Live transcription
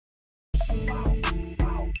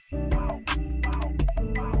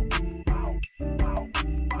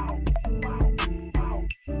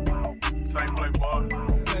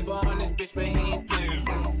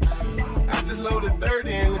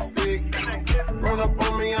Run up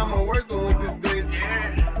on me, I'm working with this bitch.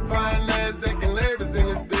 Fine ass acting nervous in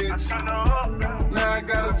this bitch. Now I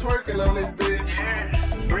got her twerking on this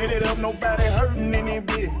bitch. Bread it up, nobody hurting in it,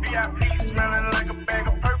 bitch. VIP smelling like a bag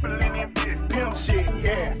of purple in it, bitch. Pimp shit,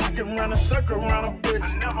 yeah. I can run a circle around a bitch.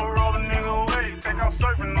 I never roll a nigga away, take off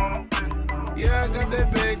surfing on them, bitch. Yeah, I got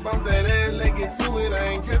that bag, bounce that ass, let get to it. I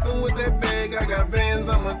ain't capping with that bag, I got bands,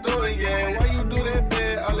 I'ma throw it, yeah. Why you do that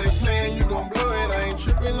bad? All that playing, you gon' blow it. I ain't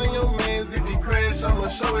tripping on your mans, if he crash, I'ma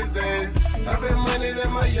show his ass. I bet money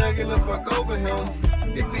that my youngin' to fuck over him.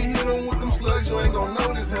 If he hit him with them slugs, you ain't gon'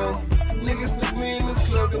 notice him. Niggas sneak me in this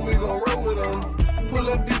club, then we gon' roll with him. Pull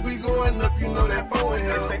up deep, we going up, you know that phone in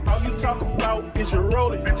here. They say all you talk about is your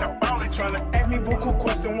rolling. Bitch, I bought She it. tryna ask me buku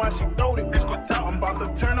question why she throwed it. Let's go talk. I'm about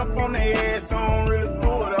to turn up on their ass, I don't really do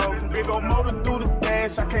it often. Big old motor through the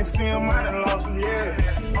dash, I can't see him, I done lost him, yeah.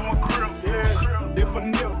 I'm a crib, Yeah, if a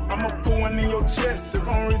nip, I'ma put one in your chest if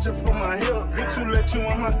I'm reaching for my hip. Bitch, you let you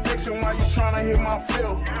in my section while you tryna hit my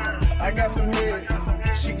fill. I got some head,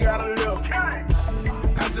 she got a lip.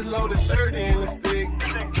 I just loaded 30 in the stick.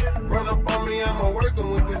 Run up on me, I'm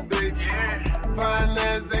working with this bitch. Fine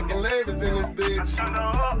ass acting nervous in this bitch.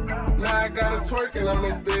 Now I got her twerking on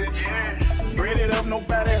this bitch. Bread it up,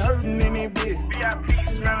 nobody hurting in it, bitch. VIP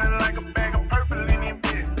smelling like a bag of purple in it,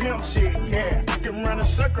 bitch. Pimp shit, yeah. I can run a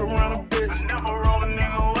circle around a I bitch. never roll a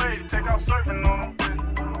nigga away, take off surfing on them,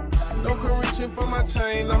 bitch. Don't come reaching for my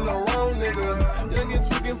chain, I'm the wrong nigga. Youngin'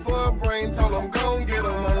 tweaking for a brain, told him gon' get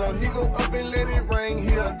him. I know he go up and let it rain,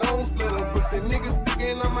 here don't split him. Pussy niggas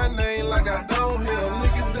speaking on my name like I don't hear him.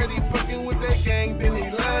 Niggas said he fucking with that gang, then he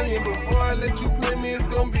lying. Before I let you play me, it's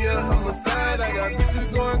gon' be a homicide. I got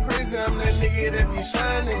bitches going crazy, I'm that nigga that be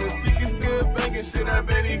shining. The speaker still banging shit, I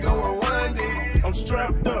bet he gon' rewind it. I'm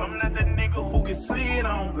strapped up, I'm not that nigga who get slid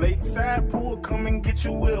on. Lakeside pool, come and get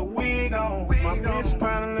you with a wig on. My bitch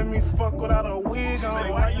finally let me fuck without a wig on. Say,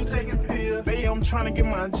 why you taking pills? Babe, I'm trying to get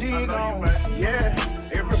my jig on. Yeah,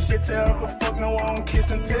 every bitch I ever fuck, no, I don't kiss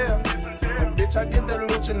and tell. And bitch, I get that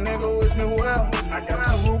lucha nigga with me well. I got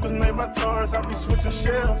two Rugas made by Taurus, I be switching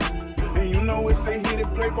shells. And you know it say hit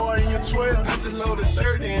it, Playboy in your 12. I just loaded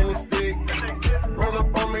 30 in the stick. Run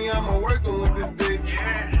up on me, I'm working with this bitch.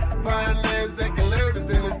 Fine ass acting nervous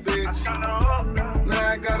in this bitch. Now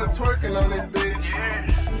I got her twerking on this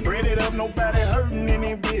bitch. Bread it up, nobody hurting in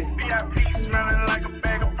it, bitch. VIP smelling like a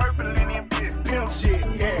bag of purple in it, bitch. Pimp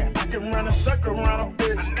shit, yeah. I can run a circle around a